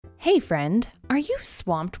Hey friend, are you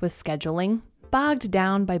swamped with scheduling, bogged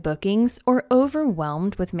down by bookings, or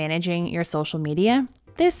overwhelmed with managing your social media?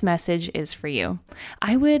 This message is for you.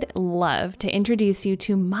 I would love to introduce you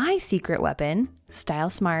to my secret weapon,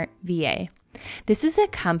 StyleSmart VA. This is a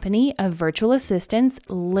company of virtual assistants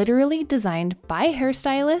literally designed by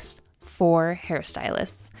hairstylists for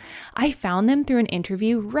hairstylists. I found them through an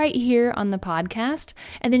interview right here on the podcast,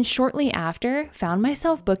 and then shortly after found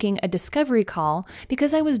myself booking a discovery call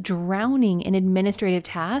because I was drowning in administrative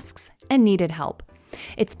tasks and needed help.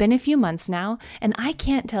 It's been a few months now, and I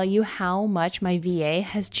can't tell you how much my VA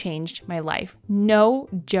has changed my life. No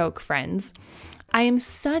joke, friends. I am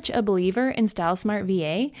such a believer in StyleSmart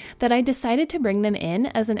VA that I decided to bring them in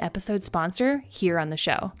as an episode sponsor here on the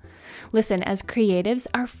show. Listen, as creatives,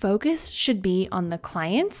 our focus should be on the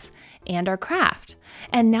clients and our craft.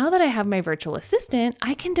 And now that I have my virtual assistant,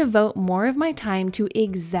 I can devote more of my time to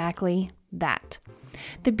exactly that.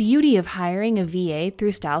 The beauty of hiring a VA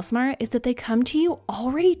through StyleSmart is that they come to you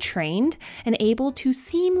already trained and able to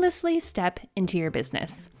seamlessly step into your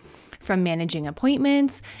business. From managing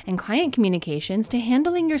appointments and client communications to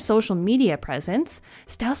handling your social media presence,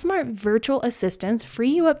 StyleSmart virtual assistants free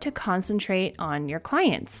you up to concentrate on your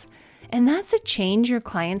clients. And that's a change your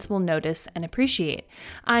clients will notice and appreciate.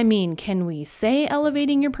 I mean, can we say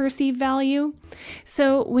elevating your perceived value?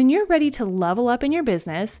 So when you're ready to level up in your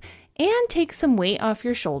business and take some weight off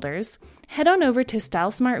your shoulders, head on over to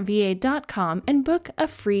stylesmartva.com and book a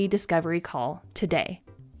free discovery call today.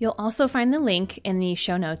 You'll also find the link in the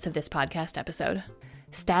show notes of this podcast episode.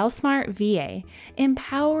 StyleSmart VA,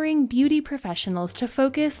 empowering beauty professionals to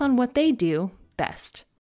focus on what they do best.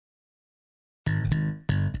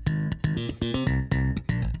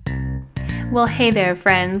 Well, hey there,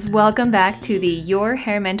 friends. Welcome back to the Your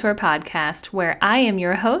Hair Mentor podcast, where I am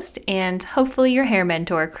your host and hopefully your hair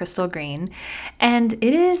mentor, Crystal Green. And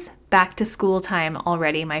it is back to school time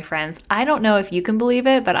already, my friends. I don't know if you can believe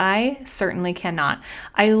it, but I certainly cannot.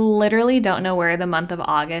 I literally don't know where the month of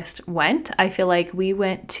August went. I feel like we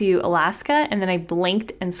went to Alaska and then I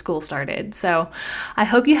blinked and school started. So I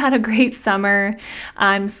hope you had a great summer.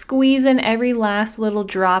 I'm squeezing every last little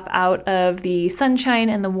drop out of the sunshine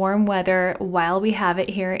and the warm weather while we have it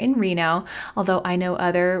here in Reno, although I know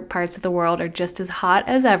other parts of the world are just as hot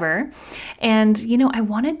as ever. And, I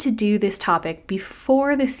wanted to do this topic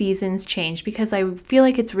before the season change because I feel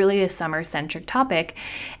like it's really a summer-centric topic,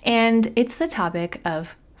 and it's the topic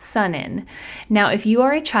of sun-in. Now, if you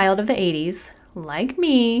are a child of the 80s, like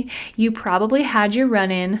me, you probably had your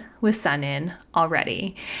run-in with sun-in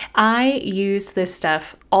already. I used this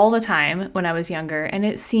stuff all the time when I was younger, and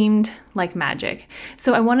it seemed like magic.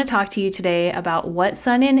 So I want to talk to you today about what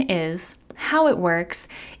sun-in is, how it works,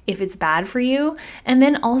 if it's bad for you, and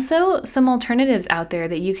then also some alternatives out there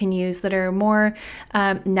that you can use that are more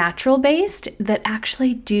natural based that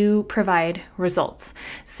actually do provide results.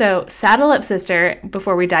 So saddle up, sister,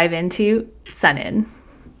 before we dive into sun-in.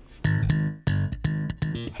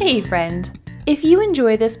 Hey friend, if you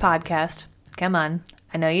enjoy this podcast, come on,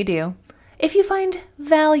 I know you do. If you find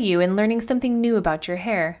value in learning something new about your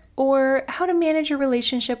hair or how to manage your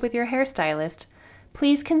relationship with your hairstylist,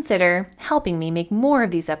 please consider helping me make more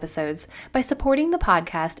of these episodes by supporting the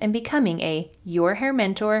podcast and becoming a Your Hair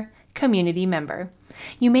Mentor community member.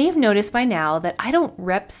 You may have noticed by now that I don't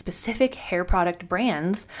rep specific hair product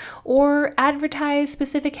brands or advertise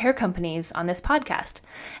specific hair companies on this podcast,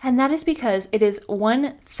 and that is because it is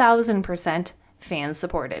 1000% fan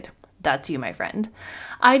supported. That's you, my friend.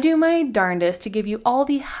 I do my darndest to give you all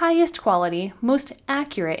the highest quality, most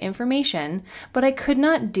accurate information, but I could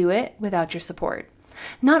not do it without your support.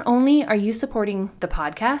 Not only are you supporting the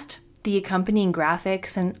podcast, the accompanying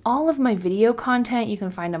graphics, and all of my video content you can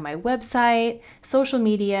find on my website, social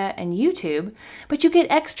media, and YouTube, but you get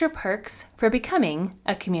extra perks for becoming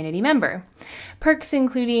a community member. Perks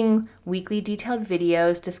including weekly detailed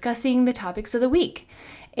videos discussing the topics of the week,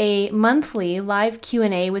 a monthly live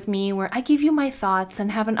Q&A with me where I give you my thoughts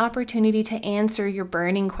and have an opportunity to answer your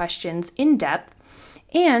burning questions in depth,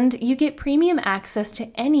 and you get premium access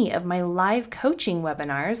to any of my live coaching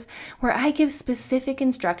webinars where I give specific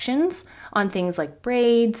instructions on things like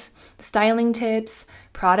braids, styling tips,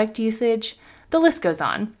 product usage, the list goes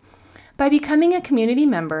on. By becoming a community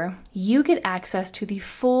member, you get access to the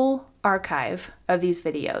full archive of these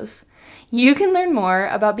videos. You can learn more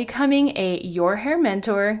about becoming a Your Hair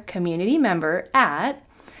Mentor community member at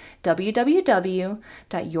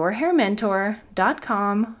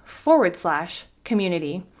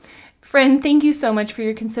www.yourhairmentor.com/community. Friend, thank you so much for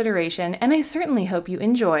your consideration, and I certainly hope you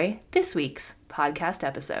enjoy this week's podcast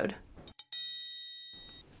episode.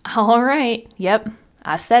 All right, yep,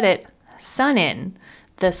 I said it, sun-in.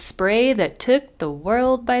 The spray that took the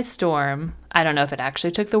world by storm. I don't know if it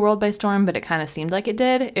actually took the world by storm, but it kind of seemed like it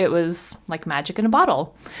did. It was like magic in a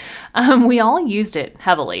bottle. We all used it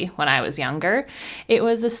heavily when I was younger. It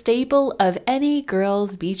was a staple of any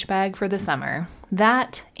girl's beach bag for the summer.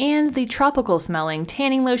 That and the tropical smelling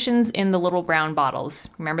tanning lotions in the little brown bottles.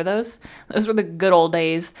 Remember those? Those were the good old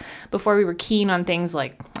days before we were keen on things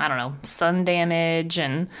like, I don't know, sun damage,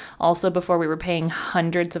 and also before we were paying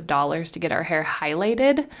hundreds of dollars to get our hair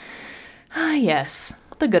highlighted. Ah, yes,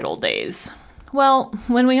 the good old days. Well,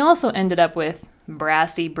 when we also ended up with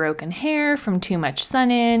brassy broken hair from too much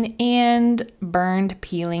sun in and burned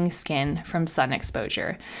peeling skin from sun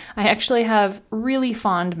exposure. I actually have really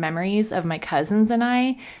fond memories of my cousins and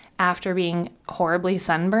I, after being horribly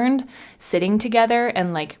sunburned, sitting together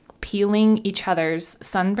and like peeling each other's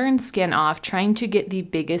sunburned skin off, trying to get the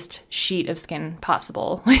biggest sheet of skin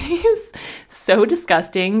possible. It's so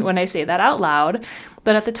disgusting when I say that out loud,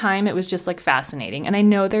 but at the time it was just like fascinating. And I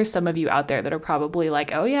know there's some of you out there that are probably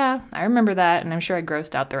like, oh yeah, I remember that. And I'm sure I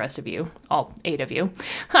grossed out the rest of you, all 8 of you.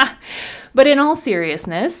 But in all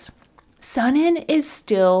seriousness, Sun-In is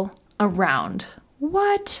still around.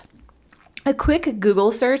 What? A quick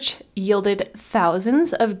Google search yielded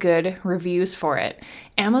thousands of good reviews for it.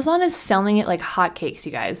 Amazon is selling it like hotcakes,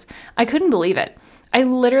 you guys. I couldn't believe it. I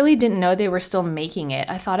literally didn't know they were still making it.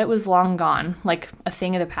 I thought it was long gone, like a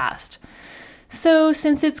thing of the past. So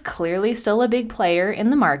since it's clearly still a big player in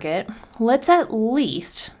the market, let's at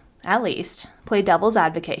least play devil's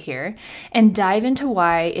advocate here and dive into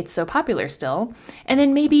why it's so popular still, and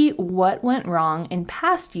then maybe what went wrong in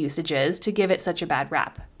past usages to give it such a bad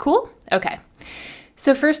rap. Cool? Okay.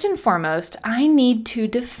 So first and foremost, I need to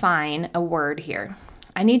define a word here.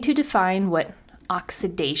 I need to define what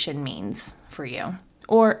oxidation means for you,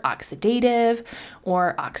 or oxidative,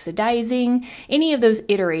 or oxidizing, any of those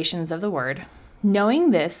iterations of the word. Knowing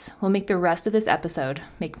this will make the rest of this episode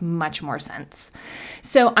make much more sense.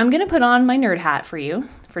 So I'm going to put on my nerd hat for you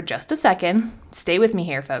for just a second. Stay with me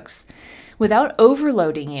here, folks. Without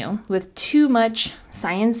overloading you with too much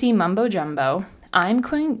science-y mumbo jumbo, I'm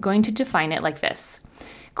going to define it like this.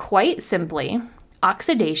 Quite simply,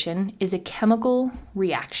 oxidation is a chemical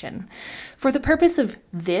reaction. For the purpose of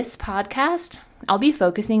this podcast, I'll be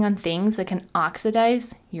focusing on things that can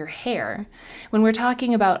oxidize your hair. When we're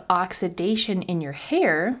talking about oxidation in your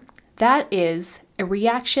hair, that is a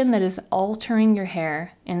reaction that is altering your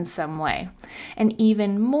hair in some way. And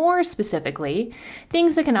even more specifically,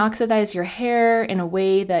 things that can oxidize your hair in a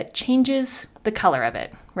way that changes the color of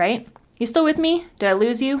it, right? You still with me? Did I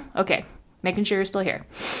lose you? Okay, making sure you're still here.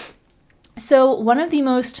 So one of the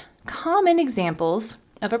most common examples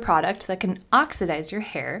of a product that can oxidize your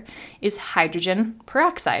hair is hydrogen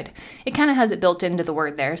peroxide. It kind of has it built into the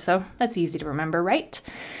word there, so that's easy to remember, right?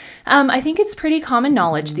 I think it's pretty common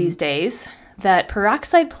knowledge these days that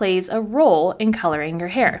peroxide plays a role in coloring your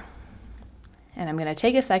hair. And I'm going to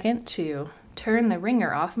take a second to turn the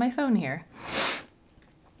ringer off my phone here.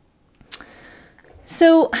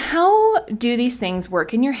 So how do these things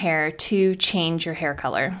work in your hair to change your hair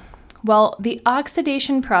color? Well, the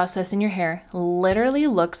oxidation process in your hair literally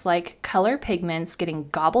looks like color pigments getting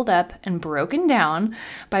gobbled up and broken down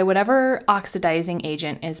by whatever oxidizing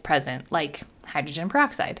agent is present, like hydrogen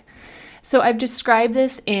peroxide. So I've described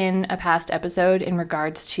this in a past episode in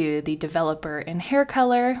regards to the developer in hair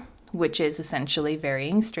color, which is essentially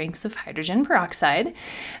varying strengths of hydrogen peroxide.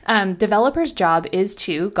 Developer's job is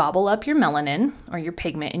to gobble up your melanin, or your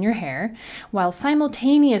pigment in your hair, while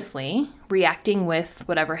simultaneously reacting with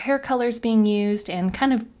whatever hair color is being used and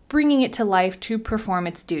kind of bringing it to life to perform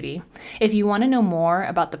its duty. If you want to know more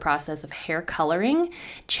about the process of hair coloring,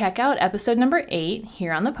 check out episode number 8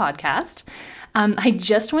 here on the podcast. I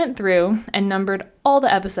just went through and numbered all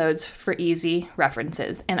the episodes for easy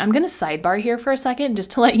references. And I'm going to sidebar here for a second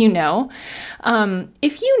just to let you know.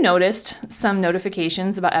 If you noticed some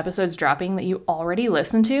notifications about episodes dropping that you already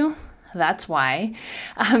listened to, that's why.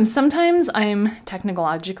 Sometimes I'm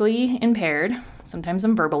technologically impaired. Sometimes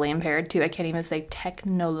I'm verbally impaired too. I can't even say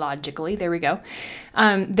technologically. There we go.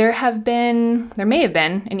 There may have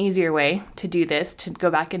been an easier way to do this, to go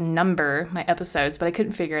back and number my episodes, but I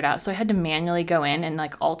couldn't figure it out. So I had to manually go in and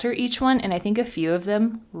alter each one. And I think a few of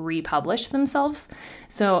them republished themselves.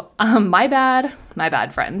 So my bad,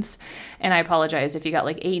 friends. And I apologize if you got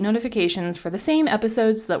 8 notifications for the same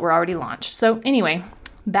episodes that were already launched. So anyway,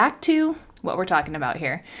 back to what we're talking about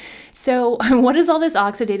here. So what does all this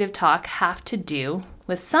oxidative talk have to do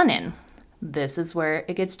with Sun-In? This is where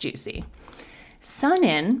it gets juicy.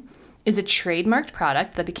 Sun-In is a trademarked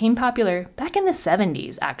product that became popular back in the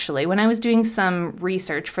 70s, actually. When I was doing some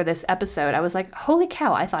research for this episode, I was like, holy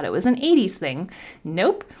cow, I thought it was an 80s thing.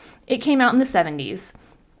 Nope, it came out in the 70s.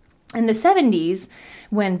 In the 70s,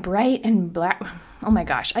 when bright and black, oh my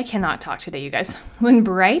gosh, I cannot talk today, you guys. When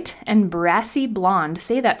bright and brassy blonde,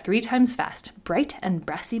 say that 3 times fast, bright and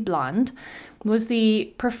brassy blonde, was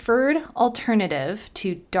the preferred alternative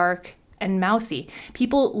to dark and mousy.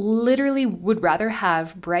 People literally would rather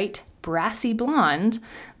have bright, brassy blonde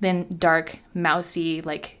than dark, mousy,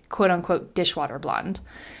 like quote unquote dishwater blonde.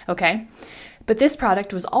 Okay. But this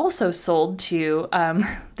product was also sold to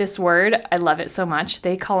this word. I love it so much.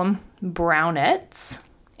 They call them brownettes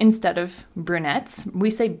instead of brunettes.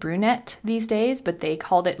 We say brunette these days, but they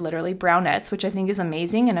called it literally brownettes, which I think is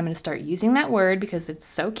amazing. And I'm going to start using that word because it's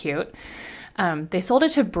so cute. They sold it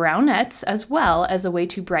to brownettes as well as a way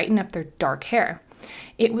to brighten up their dark hair.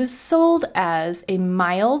 It was sold as a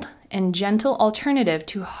mild and gentle alternative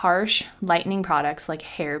to harsh lightening products like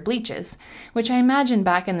hair bleaches, which I imagine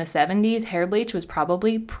back in the 70s, hair bleach was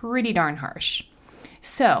probably pretty darn harsh.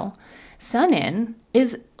 So, Sun-In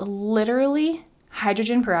is literally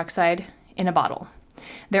hydrogen peroxide in a bottle.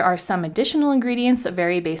 There are some additional ingredients that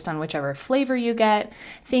vary based on whichever flavor you get,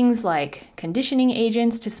 things like conditioning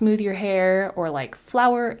agents to smooth your hair or like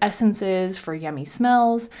flower essences for yummy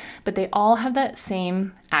smells, but they all have that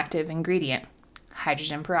same active ingredient,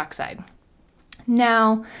 hydrogen peroxide.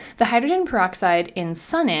 Now, the hydrogen peroxide in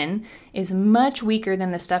Sun-In is much weaker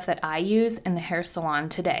than the stuff that I use in the hair salon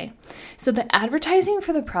today. So the advertising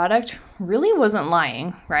for the product really wasn't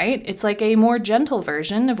lying, right? It's like a more gentle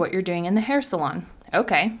version of what you're doing in the hair salon.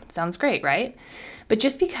 Okay, sounds great, right? But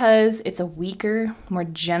just because it's a weaker, more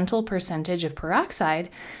gentle percentage of peroxide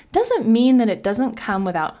doesn't mean that it doesn't come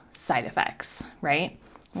without side effects, right?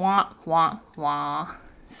 Wah, wah, wah.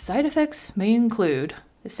 Side effects may include,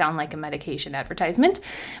 they sound like a medication advertisement,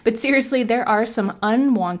 but seriously, there are some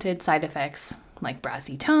unwanted side effects like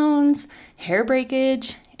brassy tones, hair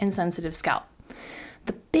breakage, and sensitive scalp.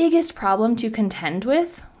 The biggest problem to contend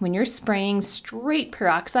with when you're spraying straight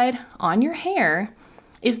peroxide on your hair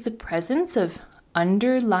is the presence of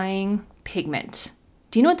underlying pigment.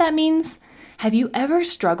 Do you know what that means? Have you ever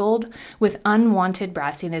struggled with unwanted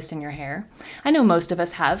brassiness in your hair? I know most of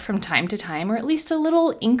us have from time to time, or at least a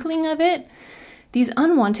little inkling of it. These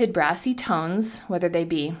unwanted brassy tones, whether they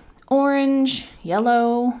be orange,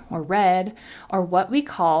 yellow, or red, are what we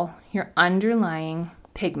call your underlying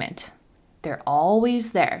pigment. They're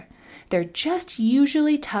always there. They're just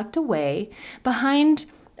usually tucked away behind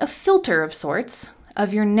a filter of sorts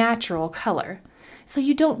of your natural color, so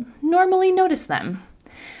you don't normally notice them.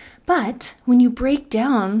 But when you break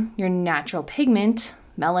down your natural pigment,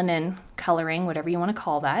 melanin, coloring, whatever you want to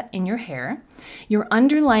call that, in your hair, your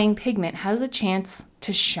underlying pigment has a chance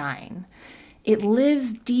to shine. It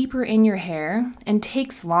lives deeper in your hair and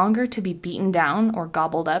takes longer to be beaten down or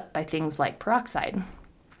gobbled up by things like peroxide.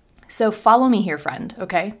 So follow me here, friend,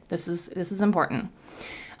 okay? This is important.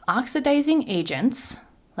 Oxidizing agents,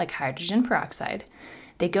 like hydrogen peroxide,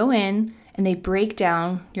 they go in and they break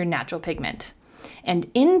down your natural pigment, and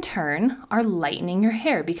in turn are lightening your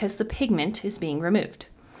hair because the pigment is being removed.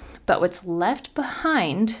 But what's left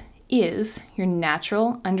behind is your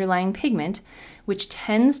natural underlying pigment, which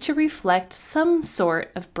tends to reflect some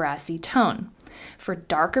sort of brassy tone. For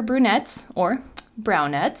darker brunettes or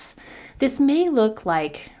brownettes, this may look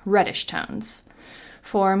like reddish tones.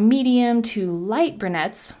 For medium to light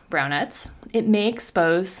brownettes, it may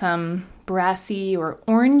expose some brassy or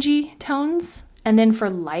orangey tones. And then for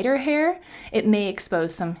lighter hair, it may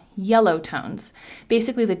expose some yellow tones.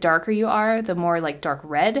 Basically, the darker you are, the more like dark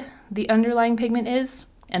red the underlying pigment is.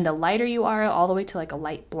 And the lighter you are, all the way to like a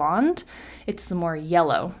light blonde, it's the more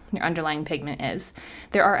yellow your underlying pigment is.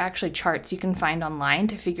 There are actually charts you can find online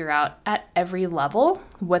to figure out at every level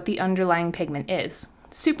what the underlying pigment is.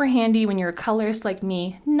 Super handy when you're a colorist like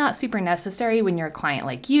me, not super necessary when you're a client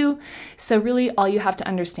like you. So really all you have to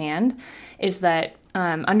understand is that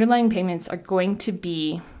underlying pigments are going to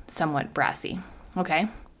be somewhat brassy, okay?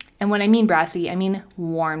 And when I mean brassy, I mean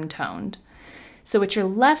warm toned. So what you're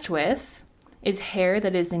left with is hair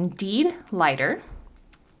that is indeed lighter,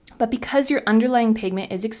 but because your underlying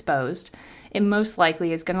pigment is exposed, it most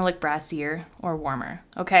likely is going to look brassier or warmer,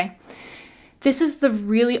 okay? This is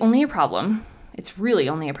really only a problem. It's really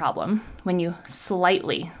only a problem when you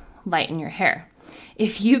slightly lighten your hair.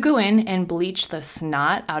 If you go in and bleach the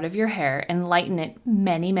snot out of your hair and lighten it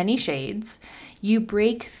many, many shades, you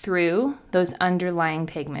break through those underlying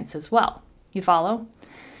pigments as well. You follow?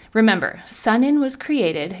 Remember, Sun-In was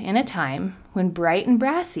created in a time when bright and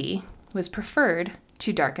brassy was preferred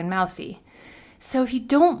to dark and mousy. So if you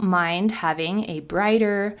don't mind having a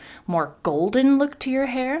brighter, more golden look to your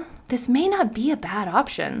hair, this may not be a bad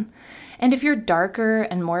option. And if you're darker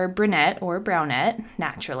and more brunette or brownette,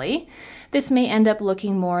 naturally, this may end up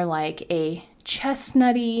looking more like a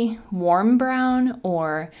chestnutty warm brown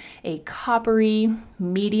or a coppery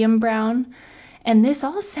medium brown. And this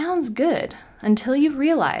all sounds good until you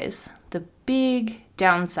realize the big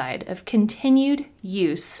downside of continued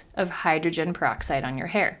use of hydrogen peroxide on your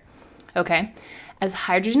hair. Okay, as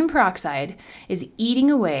hydrogen peroxide is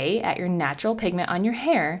eating away at your natural pigment on your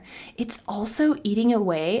hair, it's also eating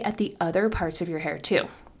away at the other parts of your hair too.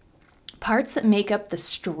 Parts that make up the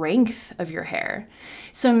strength of your hair.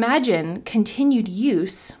 So imagine continued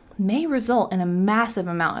use may result in a massive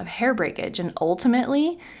amount of hair breakage and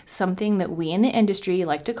ultimately something that we in the industry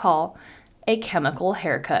like to call a chemical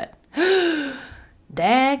haircut.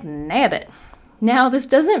 Dag nabbit. Now, this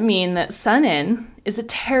doesn't mean that sun-in is a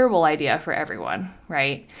terrible idea for everyone,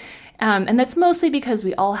 right? And that's mostly because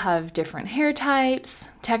we all have different hair types,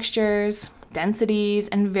 textures, densities,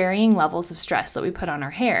 and varying levels of stress that we put on our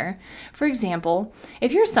hair. For example,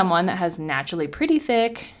 if you're someone that has naturally pretty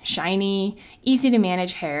thick, shiny, easy to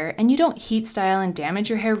manage hair, and you don't heat style and damage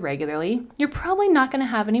your hair regularly, you're probably not going to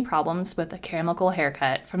have any problems with a chemical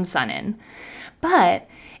haircut from sun-in. But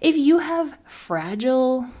if you have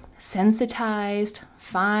fragile, sensitized,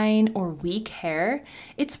 fine, or weak hair,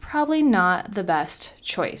 it's probably not the best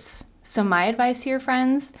choice. So my advice here,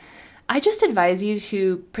 friends, I just advise you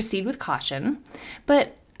to proceed with caution,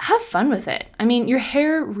 but have fun with it. I mean, your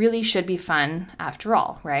hair really should be fun after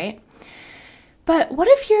all, right? But what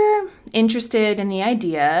if you're interested in the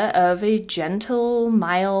idea of a gentle,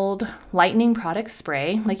 mild, lightening product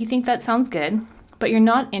spray? Like, you think that sounds good, but you're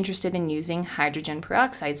not interested in using hydrogen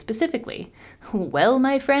peroxide specifically. Well,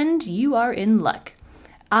 my friend, you are in luck.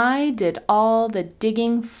 I did all the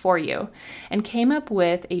digging for you and came up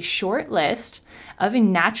with a short list of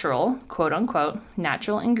natural, quote unquote,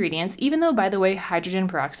 natural ingredients, even though, by the way, hydrogen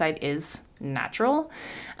peroxide is natural.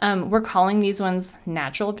 We're calling these ones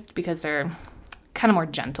natural because they're kind of more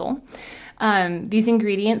gentle. These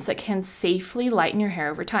ingredients that can safely lighten your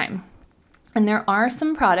hair over time. And there are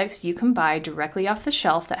some products you can buy directly off the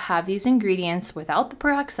shelf that have these ingredients without the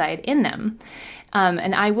peroxide in them.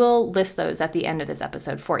 And I will list those at the end of this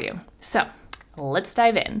episode for you. So let's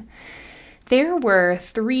dive in. There were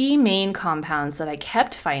 3 main compounds that I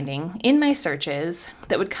kept finding in my searches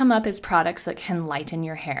that would come up as products that can lighten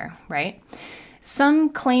your hair, right? Some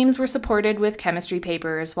claims were supported with chemistry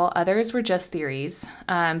papers, while others were just theories.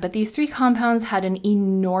 But these 3 compounds had an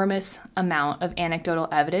enormous amount of anecdotal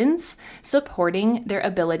evidence supporting their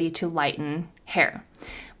ability to lighten hair.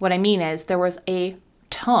 What I mean is there was a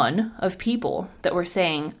ton of people that were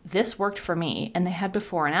saying, this worked for me, and they had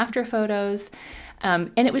before and after photos.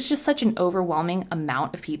 And it was just such an overwhelming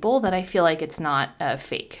amount of people that I feel like it's not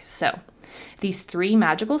fake. So these 3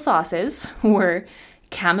 magical sauces were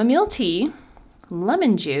chamomile tea,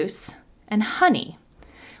 lemon juice, and honey.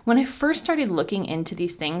 When I first started looking into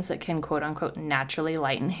these things that can quote unquote naturally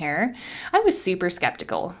lighten hair, I was super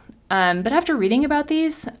skeptical. But after reading about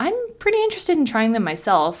these, I'm pretty interested in trying them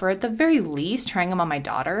myself, or at the very least, trying them on my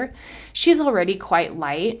daughter. She's already quite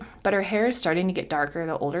light, but her hair is starting to get darker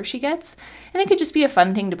the older she gets, and it could just be a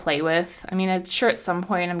fun thing to play with. I mean, I'm sure at some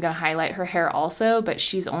point I'm going to highlight her hair also, but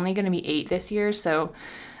she's only going to be 8 this year, so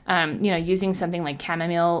using something like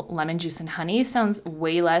chamomile, lemon juice, and honey sounds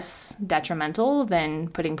way less detrimental than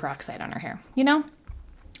putting peroxide on her hair, you know?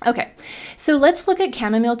 Okay, so let's look at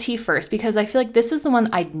chamomile tea first, because I feel like this is the one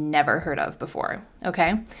I'd never heard of before,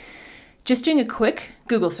 okay? Just doing a quick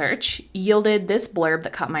Google search yielded this blurb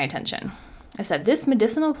that caught my attention. I said, this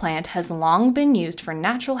medicinal plant has long been used for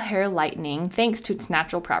natural hair lightening thanks to its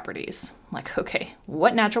natural properties. Like, okay,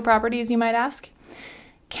 what natural properties, you might ask?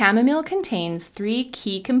 Chamomile contains 3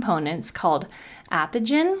 key components called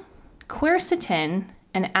apigenin, quercetin,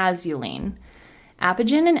 and azulene.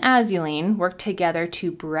 Apigenin and azulene work together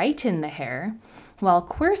to brighten the hair, while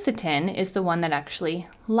quercetin is the one that actually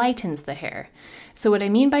lightens the hair. So what I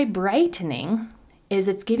mean by brightening is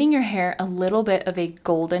it's giving your hair a little bit of a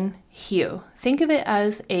golden hue. Think of it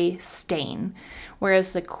as a stain,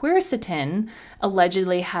 whereas the quercetin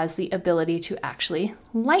allegedly has the ability to actually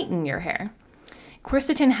lighten your hair.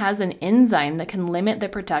 Quercetin has an enzyme that can limit the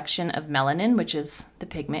production of melanin, which is the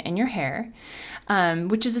pigment in your hair,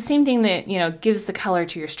 which is the same thing that, gives the color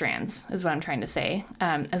to your strands, is what I'm trying to say,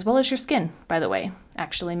 as well as your skin, by the way.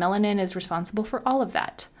 Actually, melanin is responsible for all of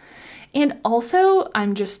that. And also,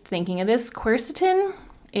 I'm just thinking of this, quercetin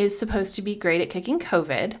is supposed to be great at kicking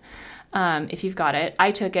COVID. if you've got it.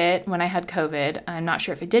 I took it when I had COVID. I'm not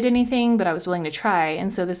sure if it did anything, but I was willing to try.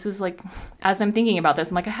 And so this is like, as I'm thinking about this,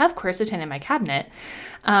 I'm like, I have quercetin in my cabinet.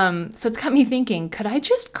 So it's got me thinking, could I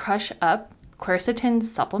just crush up quercetin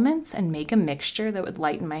supplements and make a mixture that would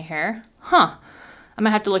lighten my hair? I'm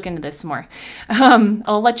gonna have to look into this some more.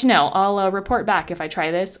 I'll let you know. I'll report back if I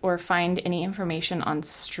try this or find any information on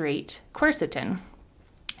straight quercetin.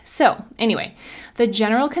 So anyway, the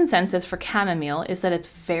general consensus for chamomile is that it's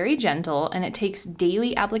very gentle and it takes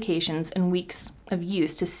daily applications and weeks of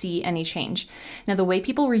use to see any change. Now, the way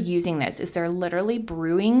people were using this is they're literally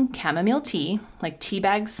brewing chamomile tea, like tea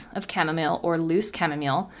bags of chamomile or loose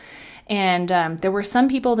chamomile. And there were some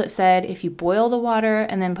people that said if you boil the water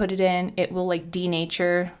and then put it in, it will like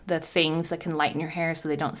denature the things that can lighten your hair, so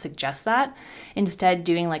they don't suggest that. Instead,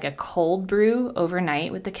 doing like a cold brew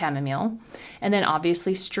overnight with the chamomile, and then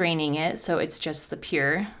obviously straining it so it's just the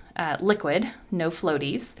pure liquid, no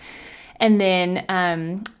floaties. And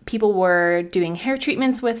then people were doing hair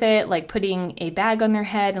treatments with it, like putting a bag on their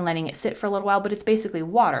head and letting it sit for a little while, but it's basically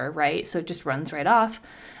water, right? So it just runs right off.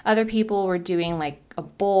 Other people were doing like a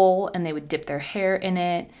bowl and they would dip their hair in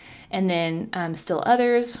it. And then still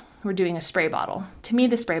others were doing a spray bottle. To me,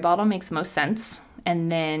 the spray bottle makes most sense.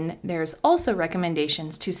 And then there's also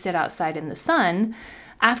recommendations to sit outside in the sun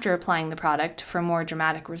after applying the product for more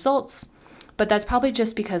dramatic results. But that's probably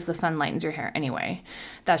just because the sun lightens your hair anyway.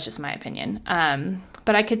 That's just my opinion.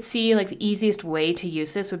 But I could see like the easiest way to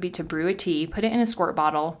use this would be to brew a tea, put it in a squirt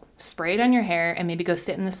bottle, spray it on your hair, and maybe go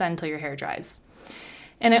sit in the sun until your hair dries.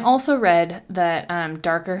 And I also read that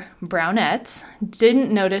darker brownettes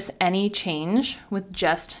didn't notice any change with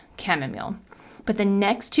just chamomile. But the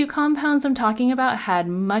next two compounds I'm talking about had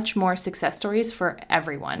much more success stories for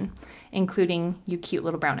everyone, including you cute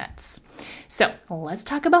little brownettes. So let's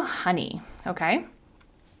talk about honey, okay?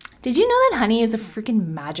 Did you know that honey is a freaking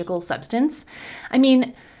magical substance? I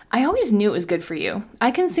mean, I always knew it was good for you.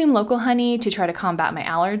 I consume local honey to try to combat my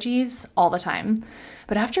allergies all the time.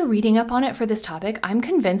 But after reading up on it for this topic, I'm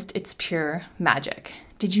convinced it's pure magic.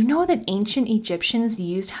 Did you know that ancient Egyptians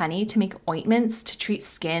used honey to make ointments to treat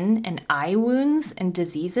skin and eye wounds and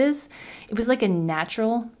diseases? It was like a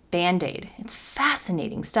natural Band-Aid. It's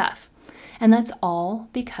fascinating stuff. And that's all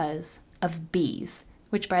because of bees,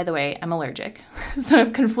 which, by the way, I'm allergic. So I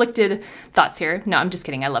have conflicted thoughts here. No, I'm just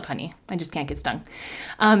kidding. I love honey. I just can't get stung.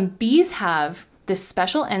 Bees have this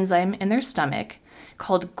special enzyme in their stomach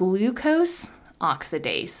called glucose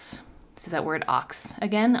oxidase. So that word ox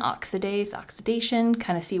again, oxidase, oxidation,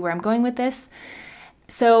 kind of see where I'm going with this.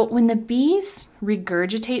 So when the bees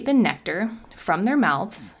regurgitate the nectar from their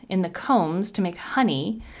mouths in the combs to make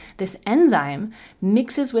honey, this enzyme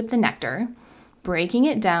mixes with the nectar, breaking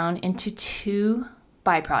it down into two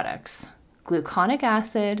byproducts, gluconic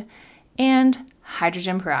acid and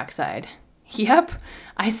hydrogen peroxide. Yep,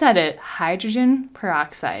 I said it, hydrogen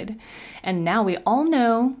peroxide. And now we all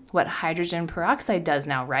know what hydrogen peroxide does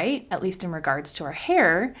now, right? At least in regards to our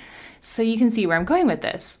hair. So you can see where I'm going with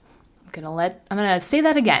this. I'm gonna say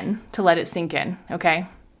that again to let it sink in, okay?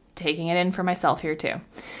 Taking it in for myself here too.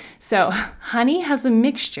 So honey has a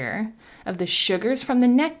mixture of the sugars from the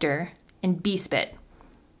nectar and bee spit.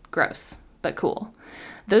 Gross, but cool.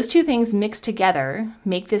 Those two things mixed together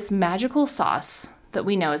make this magical sauce that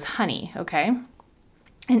we know as honey, okay?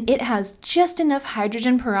 And it has just enough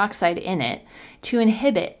hydrogen peroxide in it to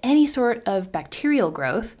inhibit any sort of bacterial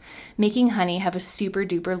growth, making honey have a super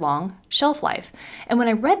duper long shelf life. And when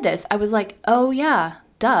I read this, I was like, oh yeah,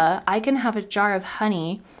 duh, I can have a jar of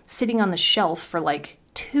honey sitting on the shelf for like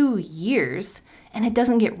 2 years and it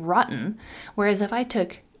doesn't get rotten. Whereas if I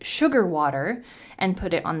took sugar water and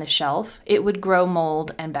put it on the shelf, it would grow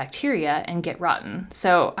mold and bacteria and get rotten.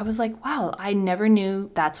 So I was like, wow, I never knew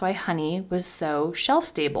that's why honey was so shelf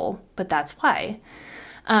stable, but that's why.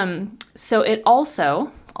 So it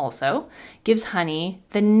also gives honey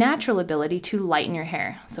the natural ability to lighten your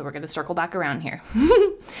hair. So we're going to circle back around here.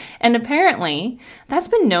 And apparently that's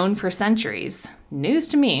been known for centuries. News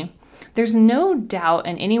to me. There's no doubt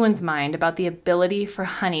in anyone's mind about the ability for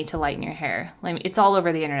honey to lighten your hair. It's all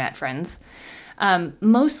over the internet, friends.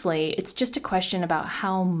 Mostly, it's just a question about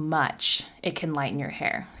how much it can lighten your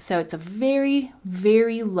hair. So it's a very,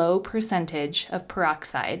 very low percentage of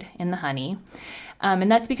peroxide in the honey.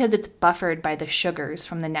 And that's because it's buffered by the sugars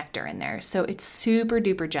from the nectar in there. So it's super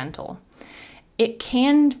duper gentle. It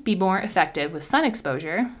can be more effective with sun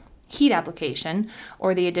exposure, heat application,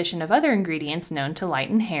 or the addition of other ingredients known to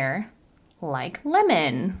lighten hair, like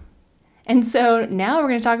lemon. And so now we're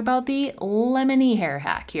going to talk about the lemony hair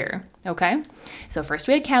hack here, okay? So first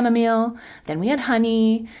we had chamomile, then we had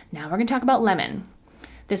honey, now we're going to talk about lemon.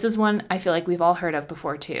 This is one I feel like we've all heard of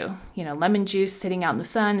before too. Lemon juice sitting out in the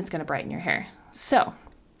sun, it's going to brighten your hair. So,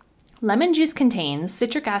 lemon juice contains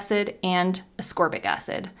citric acid and ascorbic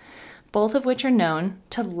acid, both of which are known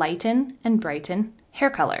to lighten and brighten hair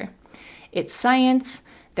color. It's science,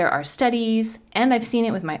 there are studies, and I've seen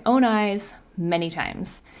it with my own eyes many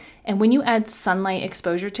times. And when you add sunlight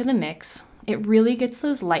exposure to the mix, it really gets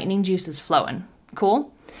those lightening juices flowing.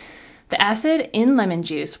 Cool? The acid in lemon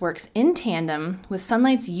juice works in tandem with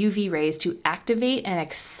sunlight's UV rays to activate and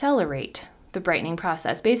accelerate the brightening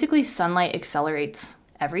process. Basically, sunlight accelerates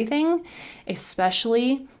everything,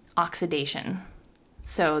 especially oxidation.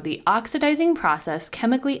 So the oxidizing process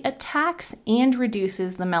chemically attacks and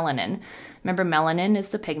reduces the melanin. Remember, melanin is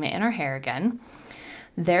the pigment in our hair again.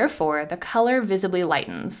 Therefore, the color visibly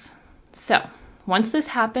lightens. So once this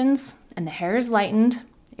happens and the hair is lightened,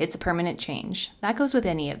 it's a permanent change. That goes with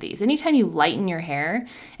any of these. Anytime you lighten your hair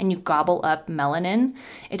and you gobble up melanin,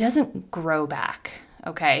 it doesn't grow back,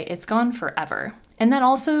 okay? It's gone forever. And that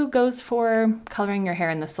also goes for coloring your hair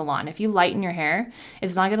in the salon. If you lighten your hair,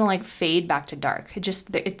 it's not gonna fade back to dark.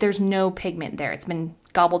 There's no pigment there. It's been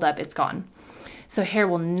gobbled up, it's gone. So hair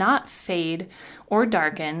will not fade or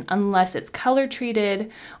darken unless it's color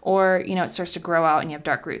treated or, it starts to grow out and you have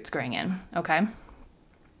dark roots growing in, okay?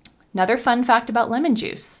 Another fun fact about lemon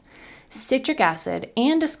juice: citric acid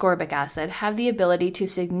and ascorbic acid have the ability to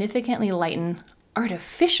significantly lighten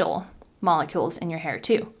artificial molecules in your hair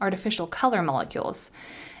too, artificial color molecules.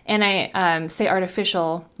 And I say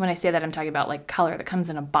artificial, when I say that I'm talking about color that comes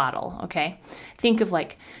in a bottle, okay? Think of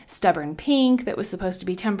stubborn pink that was supposed to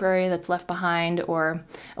be temporary that's left behind, or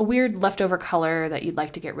a weird leftover color that you'd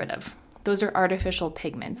like to get rid of. Those are artificial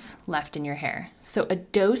pigments left in your hair. So a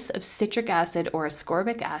dose of citric acid or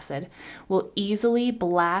ascorbic acid will easily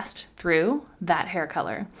blast through that hair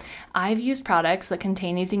color. I've used products that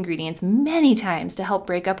contain these ingredients many times to help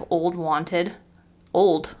break up unwanted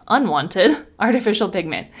artificial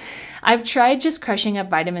pigment. I've tried just crushing up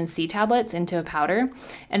vitamin C tablets into a powder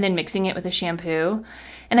and then mixing it with a shampoo,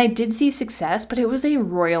 and I did see success, but it was a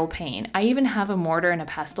royal pain. I even have a mortar and a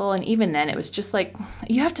pestle, and even then it was just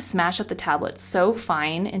you have to smash up the tablets so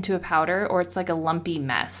fine into a powder or it's like a lumpy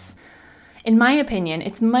mess. In my opinion,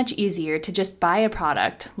 it's much easier to just buy a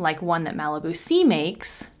product like one that Malibu C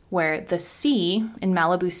makes, where the C in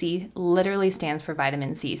Malibu C literally stands for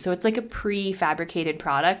vitamin C. So it's like a prefabricated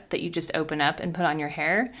product that you just open up and put on your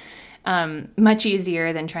hair. Much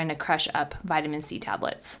easier than trying to crush up vitamin C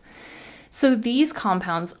tablets. So these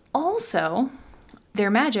compounds also, they're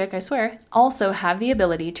magic, I swear, also have the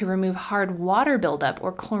ability to remove hard water buildup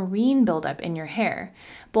or chlorine buildup in your hair.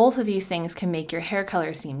 Both of these things can make your hair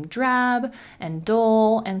color seem drab and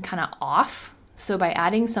dull and kind of off. So by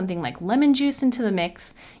adding something like lemon juice into the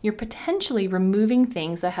mix, you're potentially removing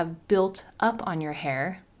things that have built up on your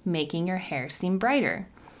hair, making your hair seem brighter.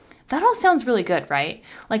 That all sounds really good, right?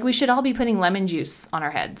 We should all be putting lemon juice on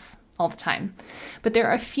our heads all the time. But there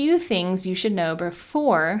are a few things you should know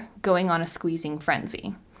before going on a squeezing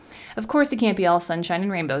frenzy. Of course, it can't be all sunshine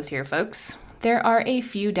and rainbows here, folks. There are a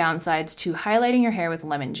few downsides to highlighting your hair with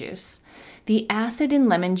lemon juice. The acid in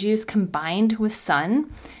lemon juice combined with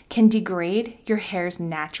sun can degrade your hair's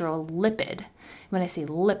natural lipid. When I say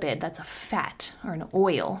lipid, that's a fat or an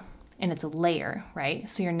oil, and it's a layer, right?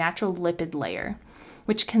 So your natural lipid layer,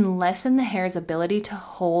 which can lessen the hair's ability to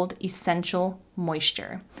hold essential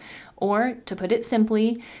moisture. Or, to put it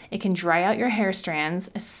simply, it can dry out your hair strands,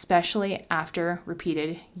 especially after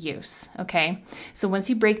repeated use, okay? So once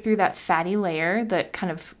you break through that fatty layer that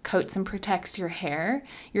kind of coats and protects your hair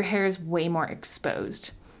is way more exposed.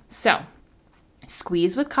 So,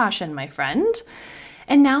 squeeze with caution, my friend.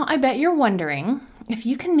 And now I bet you're wondering if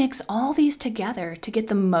you can mix all these together to get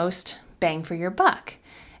the most bang for your buck,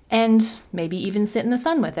 and maybe even sit in the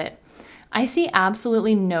sun with it. I see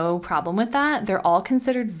absolutely no problem with that. They're all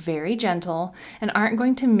considered very gentle and aren't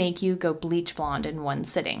going to make you go bleach blonde in one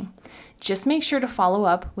sitting. Just make sure to follow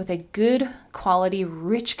up with a good quality,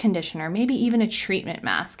 rich conditioner, maybe even a treatment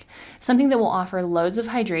mask, something that will offer loads of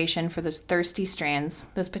hydration for those thirsty strands,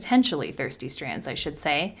 those potentially thirsty strands, I should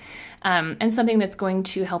say, and something that's going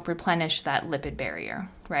to help replenish that lipid barrier,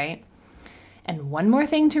 right? And one more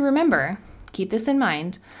thing to remember, keep this in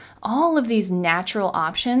mind, all of these natural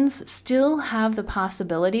options still have the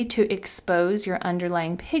possibility to expose your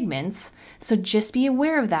underlying pigments, so just be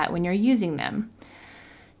aware of that when you're using them.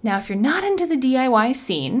 Now, if you're not into the DIY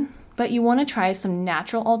scene, but you want to try some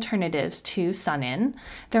natural alternatives to Sun-In,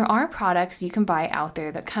 there are products you can buy out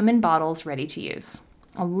there that come in bottles ready to use.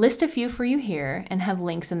 I'll list a few for you here and have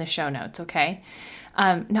links in the show notes, okay?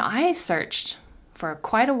 Now, I searched for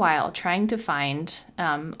quite a while trying to find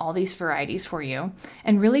all these varieties for you.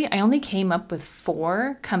 And really, I only came up with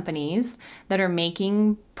 4 companies that are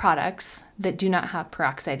making products that do not have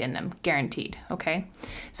peroxide in them, guaranteed, okay?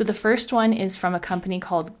 So the first one is from a company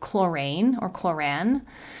called Cloran,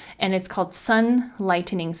 and it's called Sun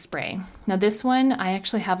Lightening Spray. Now this one, I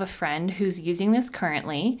actually have a friend who's using this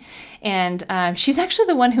currently, and she's actually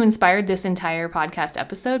the one who inspired this entire podcast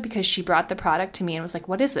episode because she brought the product to me and was like,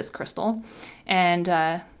 "What is this, Crystal?" And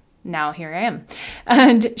now here I am.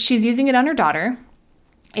 And she's using it on her daughter.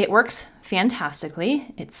 It works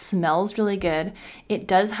fantastically. It smells really good. It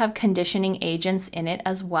does have conditioning agents in it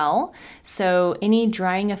as well. So any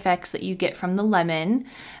drying effects that you get from the lemon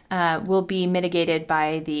will be mitigated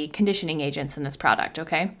by the conditioning agents in this product,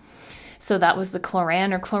 okay? So that was the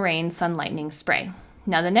Cloran Sun Lightening Spray.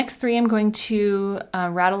 Now the next 3 I'm going to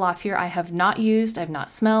rattle off here, I have not used, I've not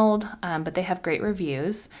smelled, but they have great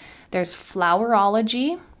reviews. There's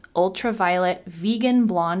Flowerology Ultraviolet Vegan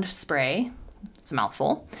Blonde Spray. It's a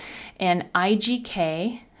mouthful. And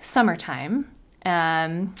IGK Summertime.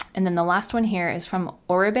 And then the last one here is from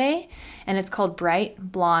Oribe, and it's called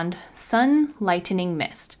Bright Blonde Sun Lightening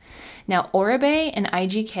Mist. Now, Oribe and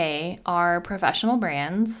IGK are professional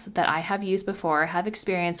brands that I have used before, have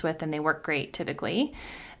experience with, and they work great typically.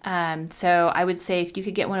 So I would say if you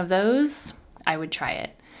could get one of those, I would try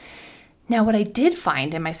it. Now, what I did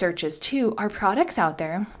find in my searches too are products out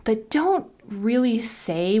there that don't really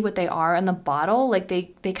say what they are on the bottle. Like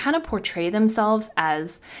they kind of portray themselves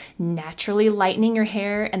as naturally lightening your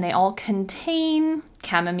hair, and they all contain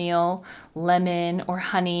chamomile, lemon, or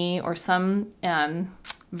honey, or some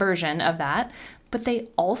version of that. But they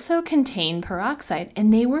also contain peroxide,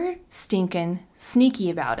 and they were stinking sneaky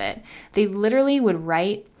about it. They literally would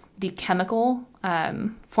write the chemical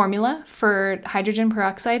formula for hydrogen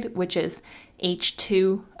peroxide, which is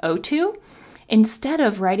H2O2, instead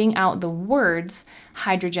of writing out the words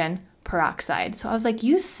hydrogen peroxide. So I was like,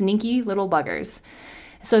 you sneaky little buggers.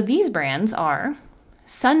 So these brands are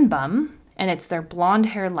Sunbum, and it's their blonde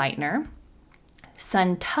hair lightener,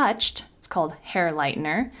 Sun Touched, it's called hair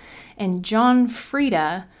lightener, and John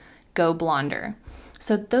Frieda Go Blonder.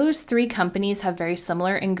 So those 3 companies have very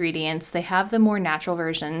similar ingredients. They have the more natural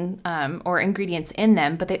version or ingredients in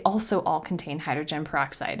them, but they also all contain hydrogen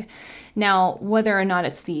peroxide. Now, whether or not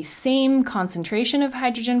it's the same concentration of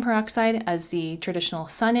hydrogen peroxide as the traditional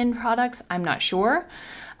Sun-In products, I'm not sure,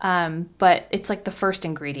 but it's like the first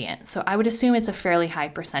ingredient. So I would assume it's a fairly high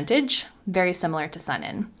percentage, very similar to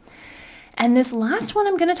Sun-In. And this last one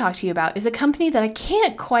I'm going to talk to you about is a company that I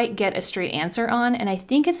can't quite get a straight answer on, and I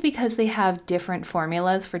think it's because they have different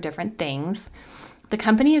formulas for different things. The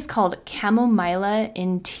company is called Chamomila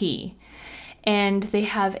in Tea, and they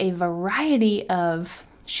have a variety of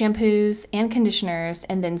shampoos and conditioners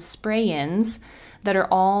and then spray-ins that are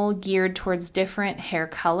all geared towards different hair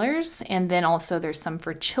colors, and then also there's some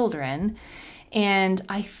for children. And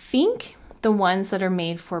I think the ones that are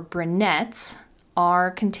made for brunettes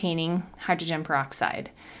are containing hydrogen peroxide.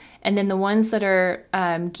 And then the ones that are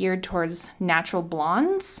geared towards natural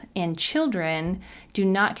blondes and children do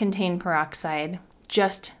not contain peroxide,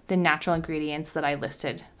 just the natural ingredients that I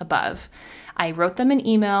listed above. I wrote them an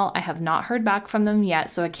email. I have not heard back from them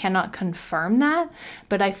yet, so I cannot confirm that,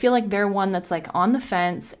 but I feel like they're one that's like on the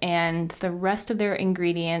fence, and the rest of their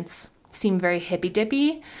ingredients seem very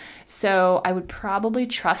hippy-dippy. So I would probably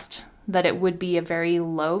trust that it would be a very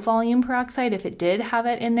low volume peroxide if it did have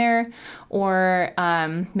it in there, or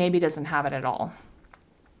maybe doesn't have it at all.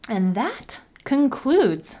 And that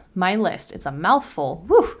concludes my list. It's a mouthful,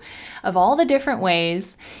 of all the different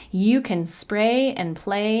ways you can spray and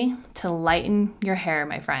play to lighten your hair,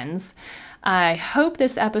 my friends. I hope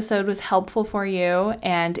this episode was helpful for you,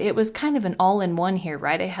 and it was kind of an all-in-one here,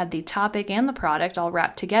 right? I had the topic and the product all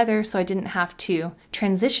wrapped together, so I didn't have to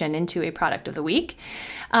transition into a product of the week.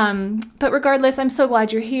 But regardless, I'm so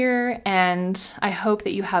glad you're here, and I hope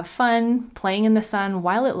that you have fun playing in the sun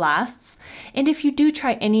while it lasts. And if you do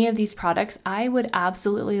try any of these products, I would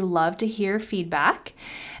absolutely love to hear feedback.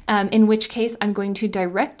 In which case, I'm going to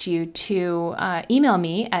direct you to email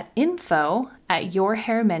me at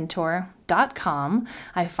info@yourhairmentor.com.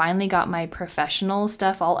 I finally got my professional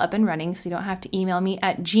stuff all up and running, so you don't have to email me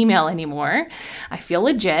at Gmail anymore. I feel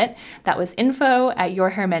legit. That was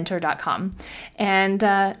info@yourhairmentor.com. And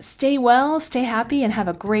stay well, stay happy, and have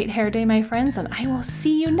a great hair day, my friends, and I will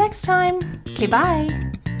see you next time. Okay, bye.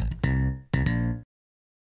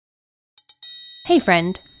 Hey,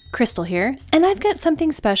 friend. Crystal here, and I've got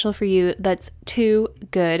something special for you that's too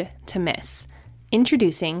good to miss.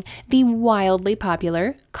 Introducing the wildly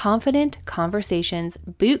popular Confident Conversations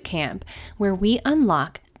Bootcamp, where we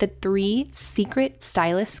unlock the 3 secret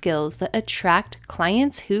stylist skills that attract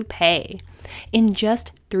clients who pay. In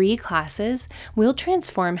just 3 classes, we'll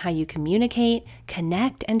transform how you communicate,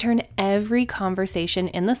 connect, and turn every conversation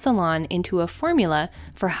in the salon into a formula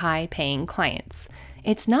for high-paying clients.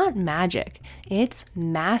 It's not magic, it's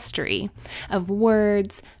mastery of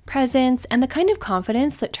words, presence, and the kind of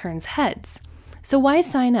confidence that turns heads. So why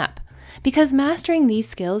sign up? Because mastering these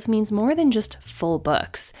skills means more than just full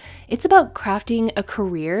books. It's about crafting a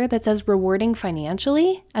career that's as rewarding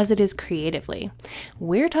financially as it is creatively.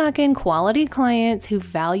 We're talking quality clients who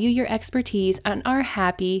value your expertise and are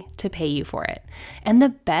happy to pay you for it. And the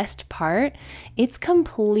best part, it's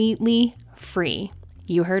completely free.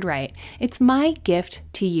 You heard right. It's my gift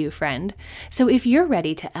to you, friend. So if you're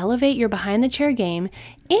ready to elevate your behind the chair game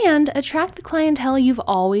and attract the clientele you've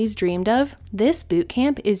always dreamed of, this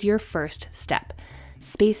bootcamp is your first step.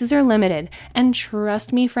 Spaces are limited, and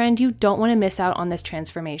trust me, friend, you don't want to miss out on this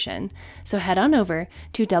transformation. So head on over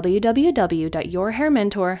to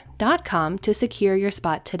www.yourhairmentor.com to secure your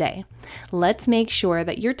spot today. Let's make sure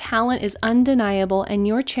that your talent is undeniable and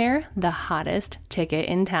your chair the hottest ticket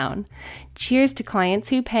in town. Cheers to clients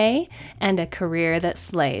who pay and a career that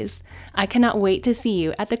slays. I cannot wait to see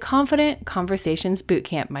you at the Confident Conversations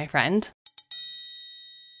Bootcamp, my friend.